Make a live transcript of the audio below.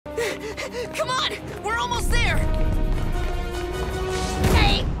Come on, we're almost there.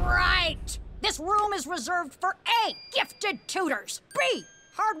 A, right. This room is reserved for A, gifted tutors. B,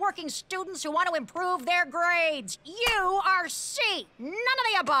 hardworking students who want to improve their grades. You are C, none of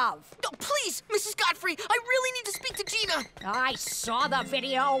the above. No, please, Mrs. Godfrey, I really need to speak to Gina. I saw the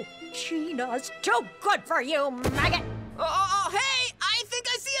video. Gina's too good for you, maggot. Oh, hey, I think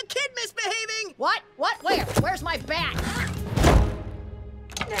I see a kid misbehaving. What? Where? Where's my bat?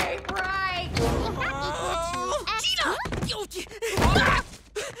 Hey, right. Gina!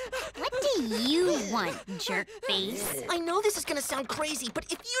 What do you want, jerk face? I know this is gonna sound crazy, but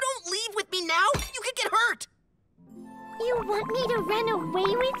if you don't leave with me now, you could get hurt. You want me to run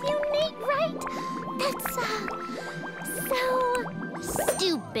away with you, Nate, right? That's, so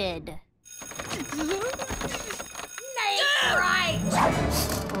stupid. Nate, right.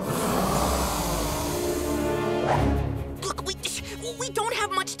 Look, we don't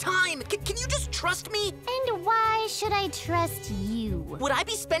have much time. Can you just trust me? And why should I trust you? Would I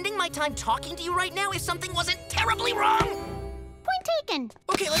be spending my time talking to you right now if something wasn't terribly wrong? Point taken.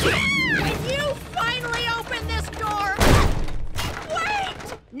 Okay, let's go. When you finally open this door... Wait!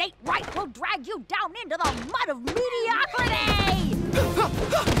 Nate Wright will drag you down into the mud of mediocrity!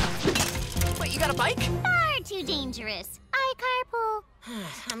 Wait, you got a bike? Far too dangerous. I carpool.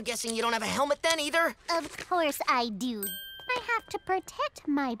 I'm guessing you don't have a helmet then either? Of course I do. I have to protect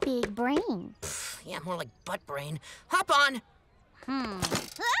my big brain. Yeah, more like butt brain. Hop on.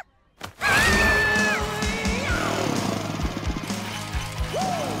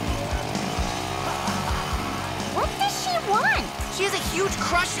 What does she want? She has a huge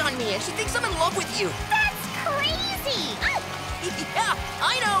crush on me, and she thinks I'm in love with you. That's crazy! Yeah,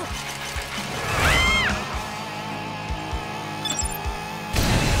 I know.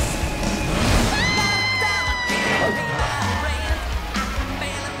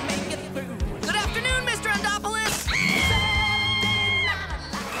 Good afternoon, Mr. Andopoulos.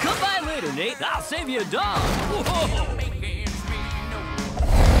 Come by later, Nate. I'll save you a dog. Whoa.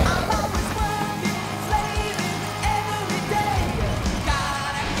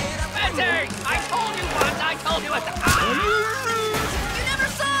 I told you once. I told you at the... You never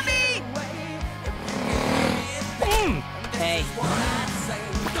saw me. Hey.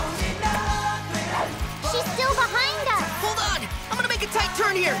 She's still behind us. Hold on. I'm gonna make a tight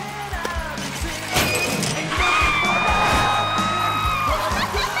turn here.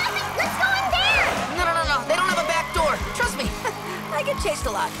 Let's go in there. No. They don't have a back door. Trust me. I get chased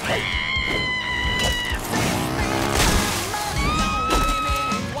a lot.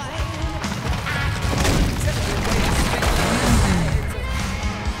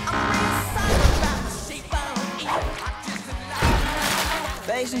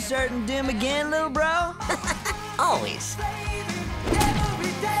 Facing certain doom again, little bro? Always.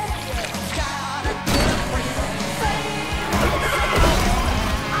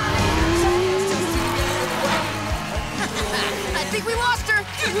 I think we lost her.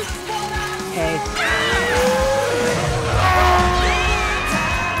 Hey.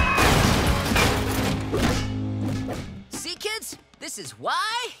 See, kids? This is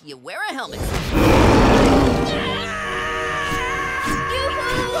why you wear a helmet.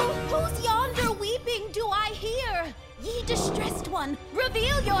 Who's yonder weeping, do I hear? Ye distressed one,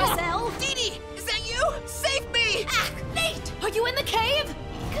 reveal yourself! Dee Dee, is that you? Save me! Ah, Nate! Are you in the cave?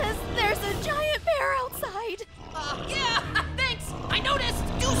 'Cause there's a giant bear outside. Yeah, thanks! I noticed!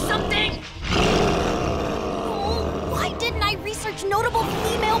 Do something! Oh, why didn't I research notable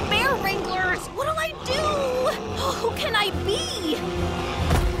female bear wranglers? What'll I do? Oh, who can I be?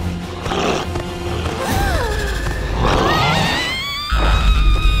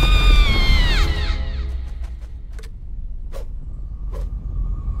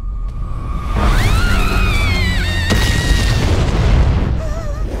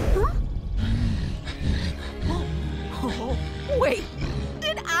 Wait,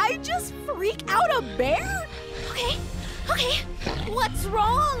 did I just freak out a bear? Okay, what's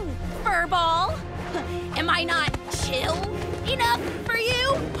wrong, furball? Am I not chill enough for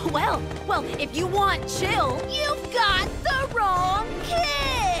you? Well, if you want chill, you've got the wrong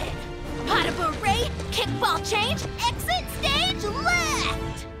kid. Pot beret, kickball change, exit stage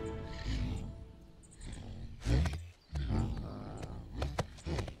left.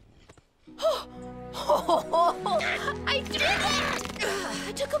 I did it!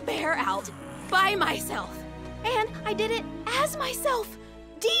 I took a bear out by myself. And I did it as myself.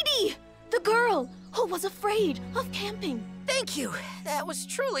 Dee Dee, the girl who was afraid of camping. Thank you. That was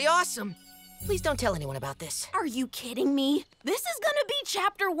truly awesome. Please don't tell anyone about this. Are you kidding me? This is gonna be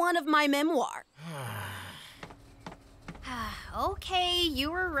chapter 1 of my memoir. Okay,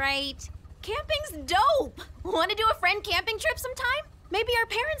 you were right. Camping's dope! Want to do a friend camping trip sometime? Maybe our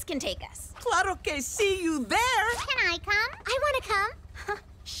parents can take us. Claro que see you there. Can I come? I want to come.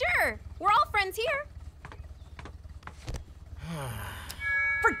 Sure, we're all friends here.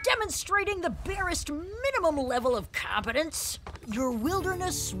 For demonstrating the barest minimum level of competence, your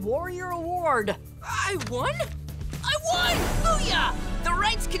Wilderness Warrior Award. I won? I won! Booyah! The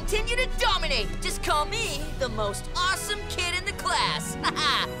rights continue to dominate. Just call me the most awesome kid in the class.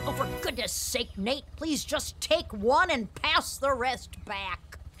 Haha! Oh, for goodness sake, Nate, please just take one and pass the rest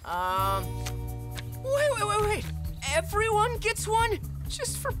back. Wait. Everyone gets one?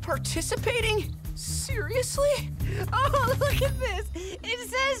 Just for participating? Seriously? Oh, look at this. It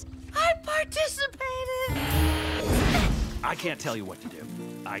says, I participated. I can't tell you what to do.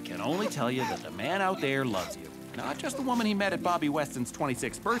 I can only tell you that the man out there loves you. Not just the woman he met at Bobby Weston's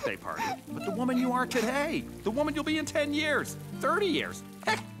 26th birthday party, but the woman you are today. The woman you'll be in 10 years, 30 years,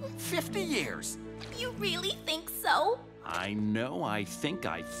 heck, 50 years. You really think so? I know, I think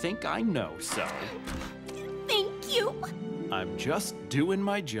I know so. Thank you. I'm just doing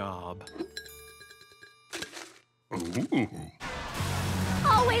my job.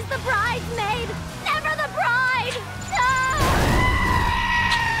 Always the bridesmaid, never the bride. No!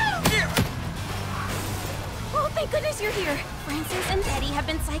 Oh, thank goodness you're here. Francis and Betty have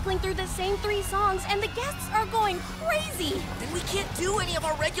been cycling through the same 3 songs, and the guests are going crazy. Then we can't do any of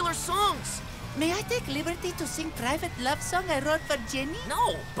our regular songs. May I take liberty to sing private love song I wrote for Jenny?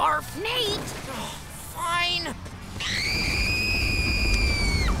 No, barf. Nate! Oh, fine.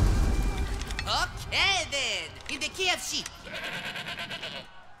 Okay then, in the key of C.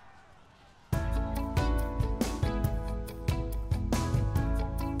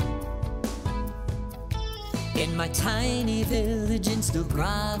 In my tiny village in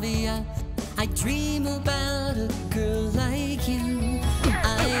Stogravia, I dream about a girl like you.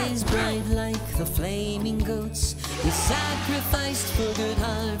 Eyes bright like the flaming goats we sacrificed for good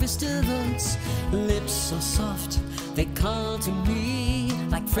harvest of oats. Lips so soft, they call to me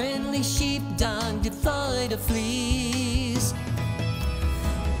like friendly sheepdog devoid of fleas.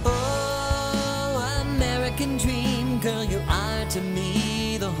 Oh, American dream, girl, you are to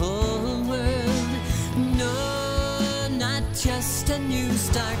me the whole world. No, not just a new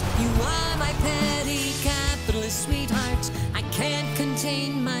start. You are my petty capitalist sweetheart. I can't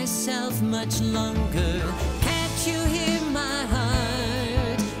contain myself much longer. Can't you hear my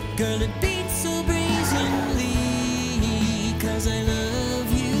heart? Girl, it beats so brazenly, 'cause I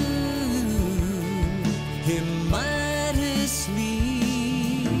love you immodestly.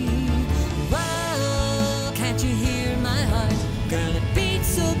 Wow, can't you hear my heart? Girl, it beats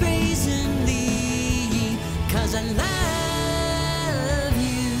so brazenly, 'cause I love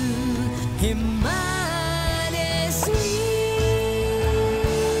you immodestly.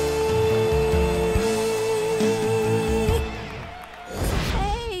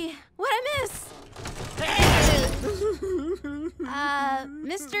 Hey, what'd I miss?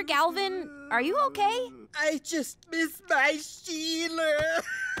 Mr. Galvin, are you okay? I just miss my Sheila.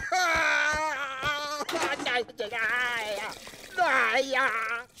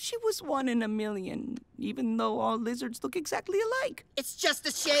 She was 1 in a million, even though all lizards look exactly alike. It's just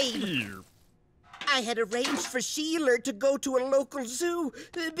a shame. I had arranged for Sheila to go to a local zoo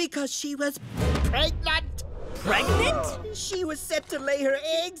because she was pregnant. Pregnant? She was set to lay her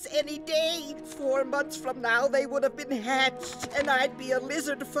eggs any day. 4 months from now, they would have been hatched, and I'd be a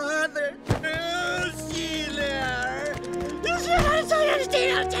lizard father. Oh, Sheila!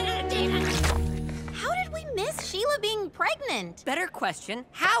 How did we miss Sheila being pregnant? Better question,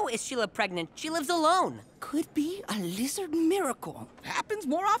 how is Sheila pregnant? She lives alone. Could be a lizard miracle. Happens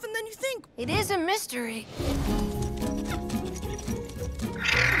more often than you think. It is a mystery.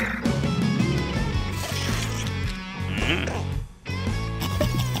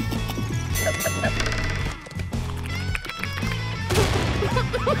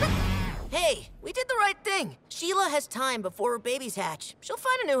 Hey, we did the right thing. Sheila has time before her babies hatch. She'll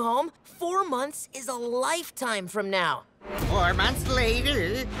find a new home. 4 months is a lifetime from now. 4 months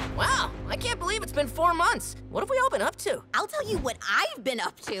later. Wow, I can't believe it's been 4 months. What have we all been up to? I'll tell you what I've been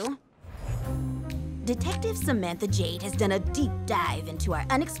up to. Detective Samantha Jade has done a deep dive into our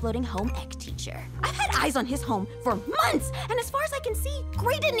unexploding home ec teacher. I've had eyes on his home for months, and as far as I can see,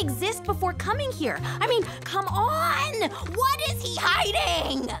 Gray didn't exist before coming here. I mean, come on! What is he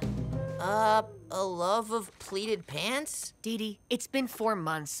hiding? A love of pleated pants? Dee Dee, it's been 4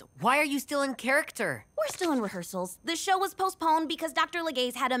 months. Why are you still in character? We're still in rehearsals. The show was postponed because Dr.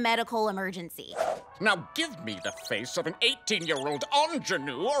 Legaze had a medical emergency. Now give me the face of an 18-year-old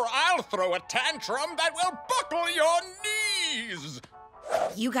ingenue, or I'll throw a tantrum that will buckle your knees! please.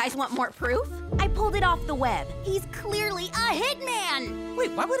 You guys want more proof? I pulled it off the web. He's clearly a hitman!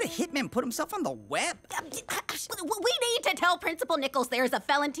 Wait, why would a hitman put himself on the web? We need to tell Principal Nichols there is a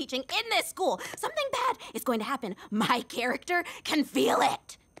felon teaching in this school. Something bad is going to happen. My character can feel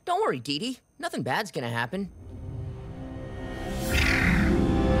it. Don't worry, Dee Dee. Nothing bad's gonna happen.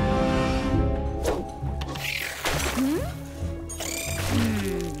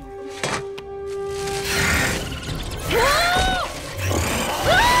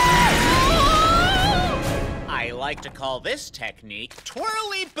 I like to call this technique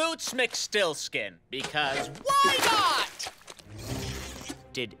Twirly Boots McStillskin, because why not?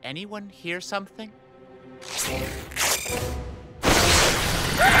 Did anyone hear something?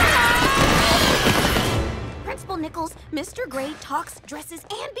 Principal Nichols, Mr. Gray talks, dresses,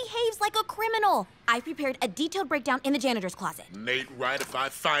 and behaves like a criminal. I prepared a detailed breakdown in the janitor's closet. Nate, right, if I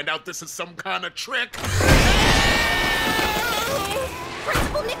find out this is some kind of trick.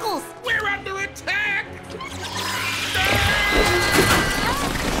 Principal Nichols! We're under attack!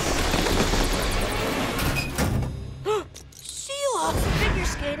 Sheila! Figure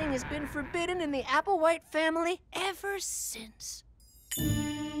skating has been forbidden in the Applewhite family ever since.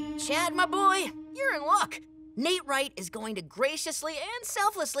 Chad, my boy, you're in luck. Nate Wright is going to graciously and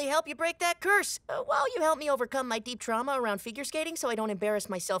selflessly help you break that curse while you help me overcome my deep trauma around figure skating so I don't embarrass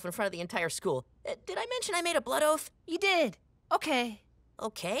myself in front of the entire school. Did I mention I made a blood oath? You did. Okay.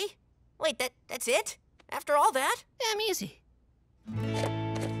 Okay? Wait, that's it? After all that? I'm easy.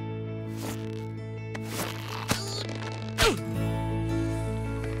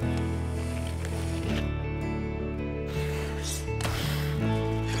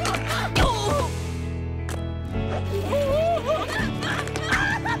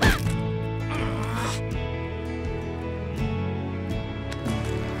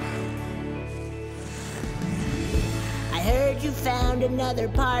 I heard you found another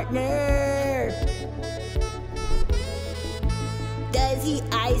partner. Does he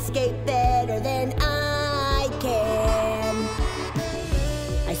ice skate better than I can?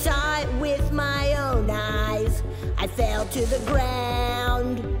 I saw it with my own eyes. I fell to the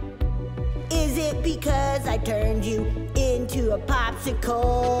ground. Is it because I turned you into a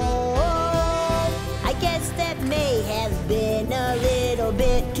popsicle? I guess that may have been a little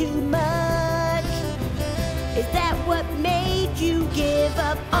bit too much. Is that what made you give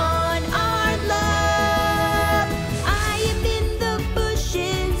up on our love? I am in the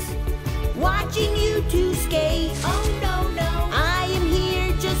bushes, watching you two skate. Oh no, no. I am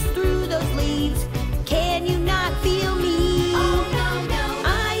here just through those leaves. Can you not feel me? Oh no, no.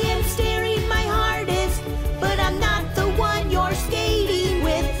 I am staring my hardest, but I'm not the one you're skating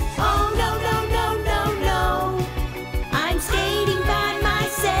with. Oh no, no, no, no, no. I'm skating by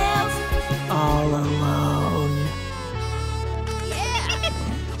myself, all alone.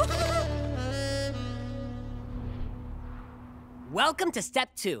 Welcome to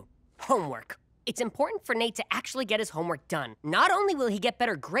step 2, homework. It's important for Nate to actually get his homework done. Not only will he get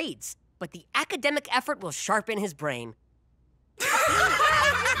better grades, but the academic effort will sharpen his brain. You've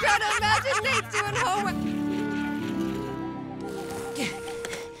got to imagine Nate doing homework.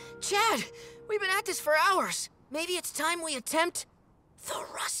 Chad, we've been at this for hours. Maybe it's time we attempt the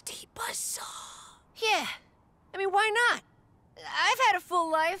Rusty Bazaar. Yeah, I mean, why not? I've had a full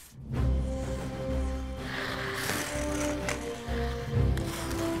life.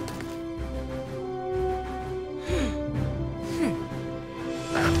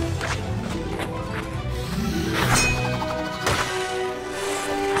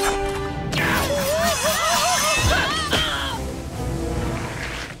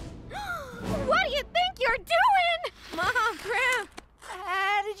 What do you think you're doing? Mom, Graham,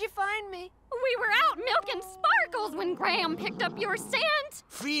 how did you find me? We were out milking sparkles when Graham picked up your scent.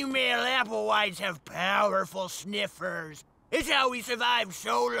 Female Applewhites have powerful sniffers. It's how we survived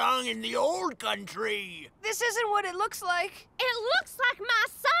so long in the old country. This isn't what it looks like. It looks like my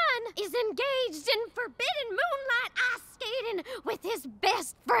son is engaged in forbidden moonlight ice skating with his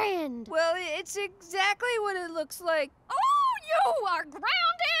best friend. Well, it's exactly what it looks like. Oh, you are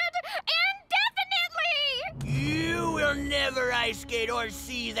grounded indefinitely! You will never ice skate or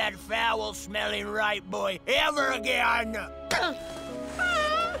see that foul-smelling right boy ever again.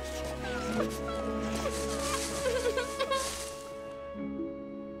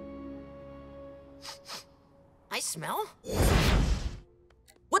 I smell?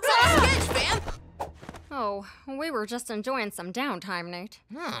 What's on the sketch, fam? Oh, we were just enjoying some downtime, Nate.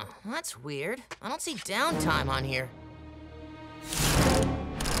 Huh, that's weird. I don't see downtime on here.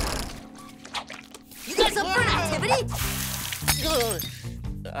 You guys up for an activity?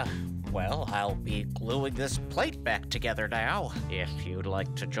 Well, I'll be gluing this plate back together now, if you'd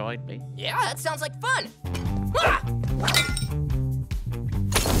like to join me. Yeah, that sounds like fun. Ah!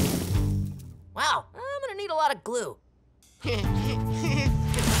 Wow, I'm gonna need a lot of glue.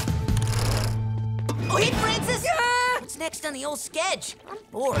 Oh, hey, Francis! What's next on the old sketch? I'm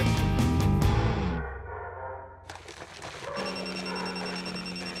bored.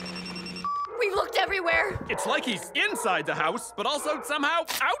 We've looked everywhere. It's like he's inside the house, but also somehow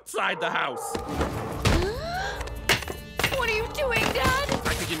outside the house. What are you doing, Dad?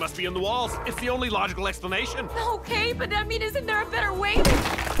 I think he must be in the walls. It's the only logical explanation. Okay, but I mean, isn't there a better way?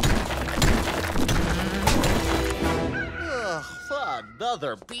 Ugh,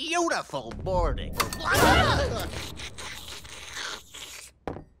 another beautiful morning.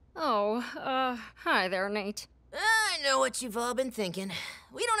 Oh, hi there, Nate. I know what you've all been thinking.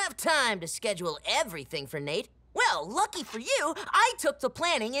 We don't have time to schedule everything for Nate. Well, lucky for you, I took the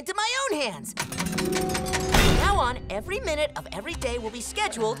planning into my own hands. Now on, every minute of every day will be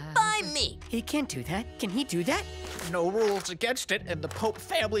scheduled by me. He can't do that. Can he do that? No rules against it in the Pope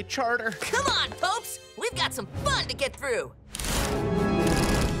family charter. Come on, Popes! We've got some fun to get through.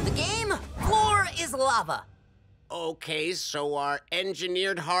 The game, Floor is Lava. Okay, so our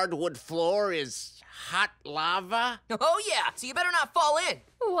engineered hardwood floor is hot lava? Oh yeah, so you better not fall in.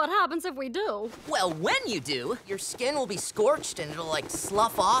 What happens if we do? Well, when you do, your skin will be scorched and it'll like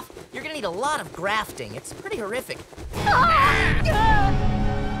slough off. You're gonna need a lot of grafting. It's pretty horrific.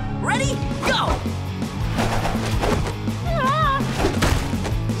 Ready? Go!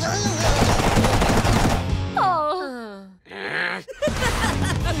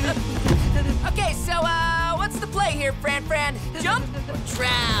 Okay, so what's the play here, Fran? Jump or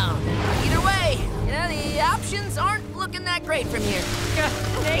drown? Either way, you know, the options aren't looking that great from here.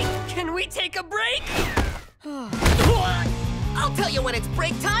 Nate, can we take a break? I'll tell you when it's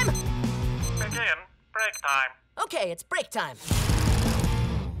break time. Begin break time. Okay, it's break time.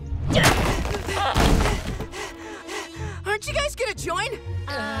 Aren't you guys gonna join?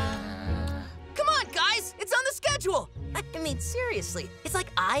 Come on, guys! It's on the schedule! I mean, seriously, it's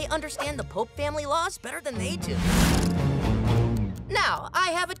like I understand the Pope family laws better than they do. Now,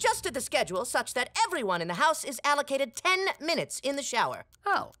 I have adjusted the schedule such that everyone in the house is allocated 10 minutes in the shower.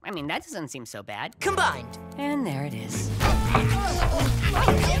 Oh, I mean, that doesn't seem so bad. Combined. And there it is.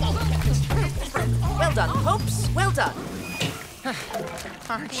 Well done, Popes. Well done.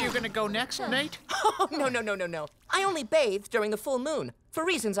 Aren't you gonna go next, Nate? Oh, no. I only bathe during the full moon, for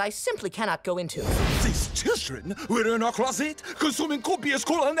reasons I simply cannot go into. These children were in our closet, consuming copious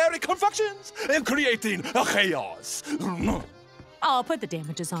culinary confections and creating a chaos. I'll put the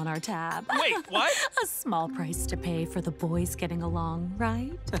damages on our tab. Wait, what? A small price to pay for the boys getting along,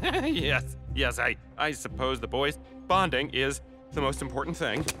 right? Yes, I suppose the boys bonding is the most important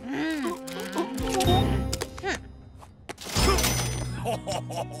thing.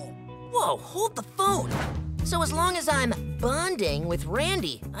 Whoa, hold the phone. So as long as I'm bonding with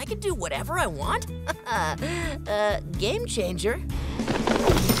Randy, I can do whatever I want? Game changer.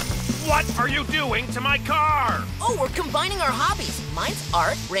 What are you doing to my car? Oh, we're combining our hobbies. Mine's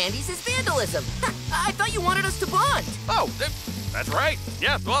art, Randy's is vandalism. I thought you wanted us to bond. Oh, that's right.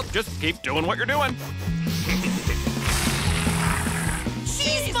 Yeah, well, just keep doing what you're doing.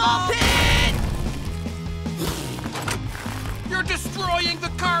 Cheese ball pit! You're destroying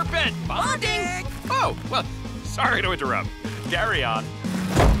the carpet! Bonding! Oh, well, sorry to interrupt. Carry on.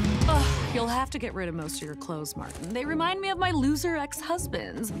 You'll have to get rid of most of your clothes, Martin. They remind me of my loser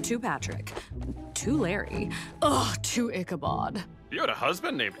ex-husbands. To Patrick. To Larry. To Ichabod. You had a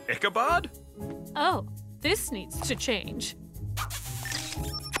husband named Ichabod? Oh, this needs to change.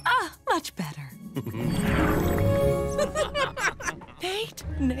 Much better.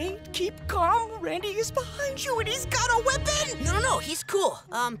 Nate, keep calm. Randy is behind you and he's got a weapon. No, he's cool.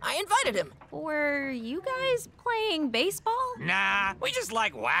 I invited him. Were you guys playing baseball? Nah, we just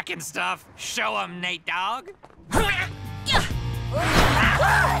like whacking stuff. Show 'em, Nate Dog.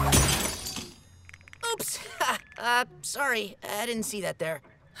 Oops. Sorry, I didn't see that there.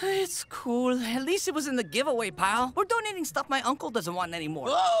 It's cool. At least it was in the giveaway pile. We're donating stuff my uncle doesn't want anymore.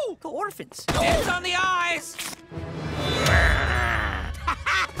 Oh! To orphans. Dibs on the eyes!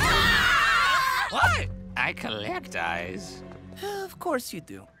 What? I collect eyes. Of course you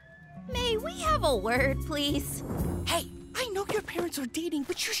do. May we have a word, please? Hey, I know your parents are dating,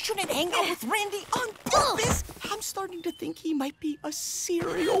 but you shouldn't hang out with Randy on purpose. I'm starting to think he might be a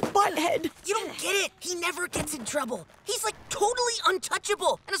serial butthead. You don't get it. He never gets in trouble. He's like totally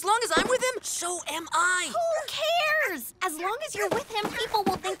untouchable. And as long as I'm with him, so am I. Who cares? As long as you're with him, people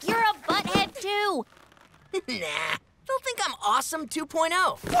will think you're a butthead too. Nah. They'll think I'm awesome 2.0.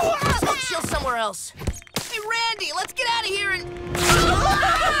 So I'll chill somewhere else. Hey, Randy, let's get out of here and...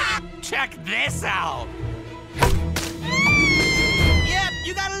 Check this out. Yep,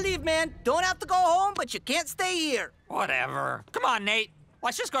 you gotta leave, man. Don't have to go home, but you can't stay here. Whatever. Come on, Nate.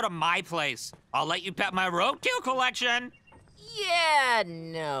 Let's just go to my place. I'll let you pet my roadkill collection. Yeah,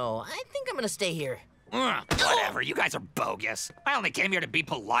 no. I think I'm gonna stay here. Whatever, you guys are bogus. I only came here to be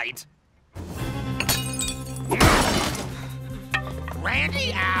polite.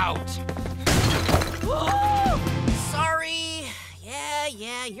 Randy, out! Sorry.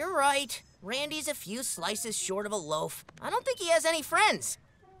 Yeah, you're right. Randy's a few slices short of a loaf. I don't think he has any friends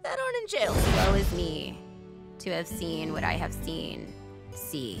that aren't in jail. Woe is me, to have seen what I have seen,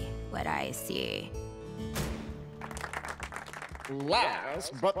 see what I see.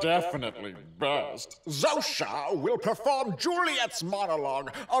 Last, but definitely best, Zosha will perform Juliet's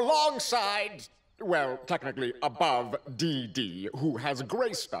monologue alongside, well, technically above Dee Dee, who has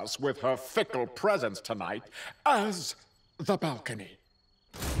graced us with her fickle presence tonight, as the balcony.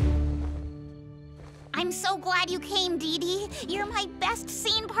 I'm so glad you came, Dee Dee. You're my best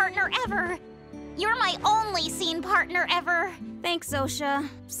scene partner ever. You're my only scene partner ever. Thanks, Zosha.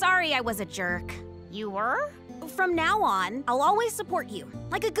 Sorry I was a jerk. You were? From now on, I'll always support you.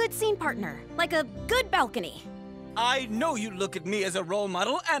 Like a good scene partner. Like a good balcony. I know you look at me as a role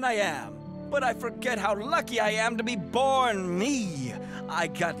model, and I am. But I forget how lucky I am to be born me. I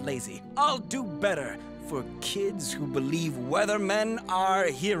got lazy. I'll do better for kids who believe weathermen are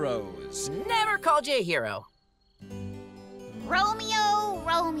heroes. Never called you a hero. Romeo,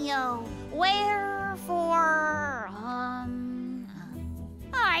 Romeo, wherefore,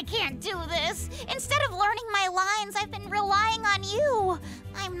 I can't do this. Instead of learning my lines, I've been relying on you.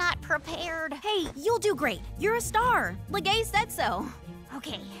 I'm not prepared. Hey, you'll do great. You're a star. Legay said so.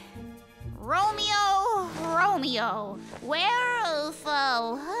 Okay. Romeo, Romeo, where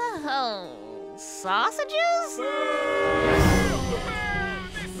sausages?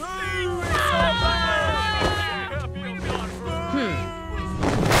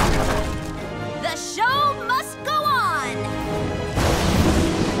 The show must go on!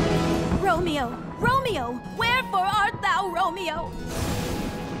 Romeo, Romeo, wherefore art thou, Romeo?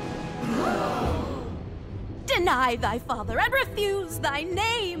 Deny thy father and refuse thy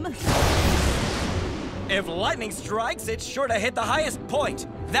name. If lightning strikes, it's sure to hit the highest point.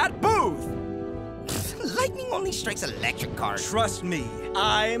 That booth! Lightning only strikes electric cars. Trust me,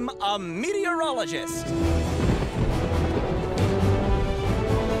 I'm a meteorologist.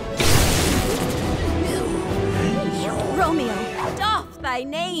 Romeo, doff thy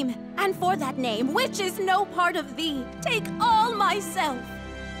name, and for that name, which is no part of thee, take all myself.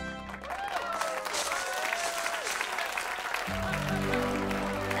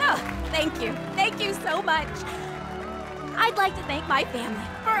 Thank you so much. I'd like to thank my family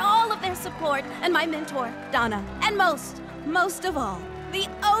for all of their support, and my mentor, Donna, and most of all, the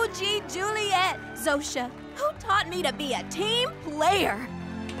OG Juliet, Zosha, who taught me to be a team player.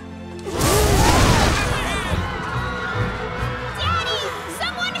 Daddy!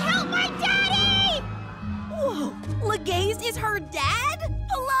 Someone help my daddy! Whoa, Legay's is her dad?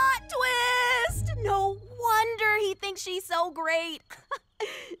 Plot twist! No wonder he thinks she's so great.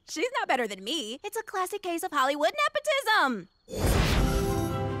 She's not better than me. It's a classic case of Hollywood nepotism.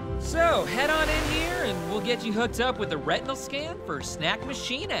 So, head on in here and we'll get you hooked up with a retinal scan for snack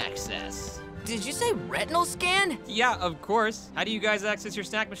machine access. Did you say retinal scan? Yeah, of course. How do you guys access your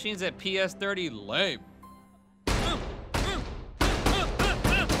snack machines at PS30 Lame?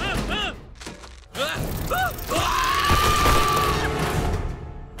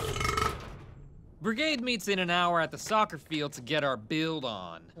 Brigade meets in an hour at the soccer field to get our build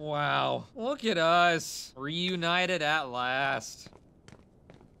on. Wow, look at us, reunited at last.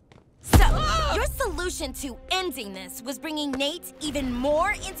 So, your solution to ending this was bringing Nate even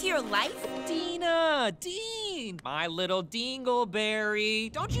more into your life? Dean, my little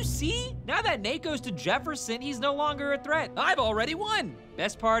dingleberry. Don't you see? Now that Nate goes to Jefferson, he's no longer a threat. I've already won.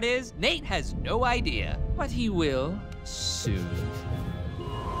 Best part is, Nate has no idea, but he will soon.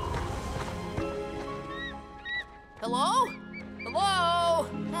 Hello? Hello?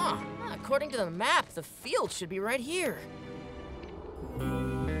 Huh. According to the map, the field should be right here.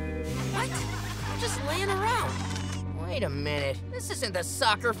 What? I'm just laying around. Wait a minute. This isn't the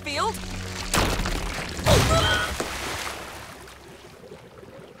soccer field.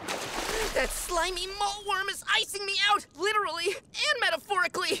 That slimy mole worm is icing me out, literally and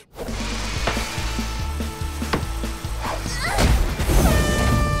metaphorically.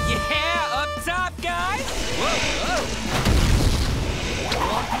 Yeah, up top, guys! Whoa, whoa!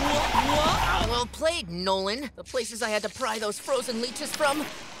 Well, played, Nolan. The places I had to pry those frozen leeches from,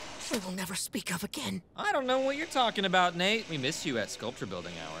 I will never speak of again. I don't know what you're talking about, Nate. We missed you at sculpture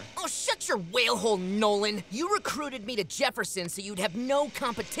building hour. Oh, shut your whale hole, Nolan. You recruited me to Jefferson so you'd have no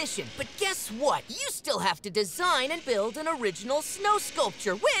competition. But guess what? You still have to design and build an original snow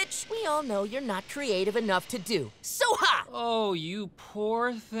sculpture, which we all know you're not creative enough to do. So ha! Oh, you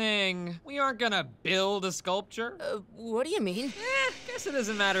poor thing. We aren't gonna build a sculpture. What do you mean? Guess it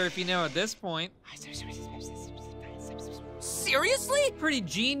doesn't matter if you know at this point. Seriously? Pretty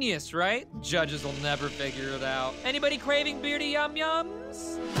genius, right? Judges will never figure it out. Anybody craving beardy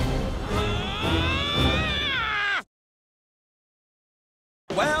yum-yums?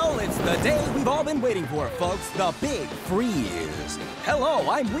 Well, it's the day we've all been waiting for, folks. The big freeze. Hello,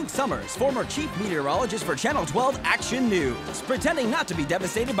 I'm Wink Summers, former chief meteorologist for Channel 12 Action News, pretending not to be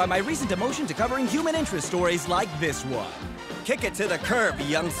devastated by my recent demotion to covering human interest stories like this one. Kick it to the curb,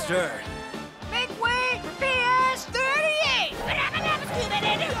 youngster. Make way for PS38!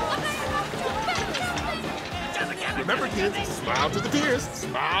 Remember, kids, smile to the tears.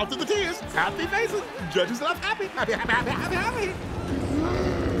 Smile to the tears. Happy faces. Judges love happy. Happy, happy, happy, happy, happy.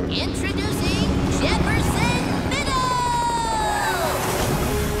 Introducing Jefferson Middle!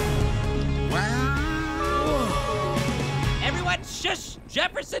 Everyone shush!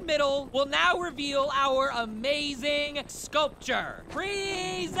 Jefferson Middle will now reveal our amazing sculpture.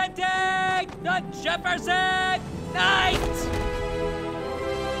 Presenting the Jefferson Knight!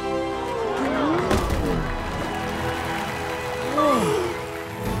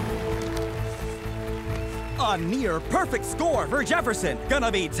 A near perfect score for Jefferson.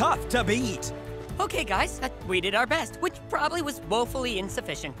 Gonna be tough to beat. Okay, guys, we did our best, which probably was woefully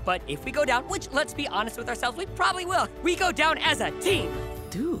insufficient. But if we go down, which, let's be honest with ourselves, we probably will, we go down as a team.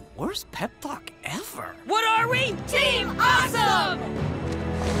 Dude, worst pep talk ever. What are we? Team Awesome!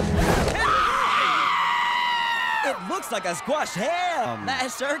 It looks like a squashed ham.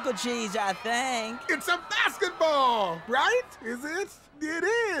 That's circle cheese, I think. It's a basketball, right? Is it? It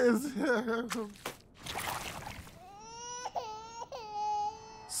is.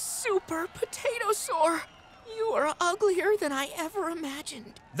 Super Potato Sore. You are uglier than I ever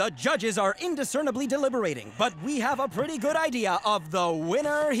imagined. The judges are indiscernibly deliberating, but we have a pretty good idea of the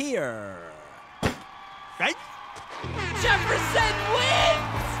winner here. Right? Jefferson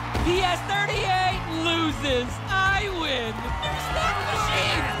wins! PS38 loses. I win. New snack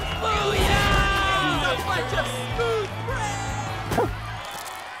machine. Booyah! It's a bunch of smooth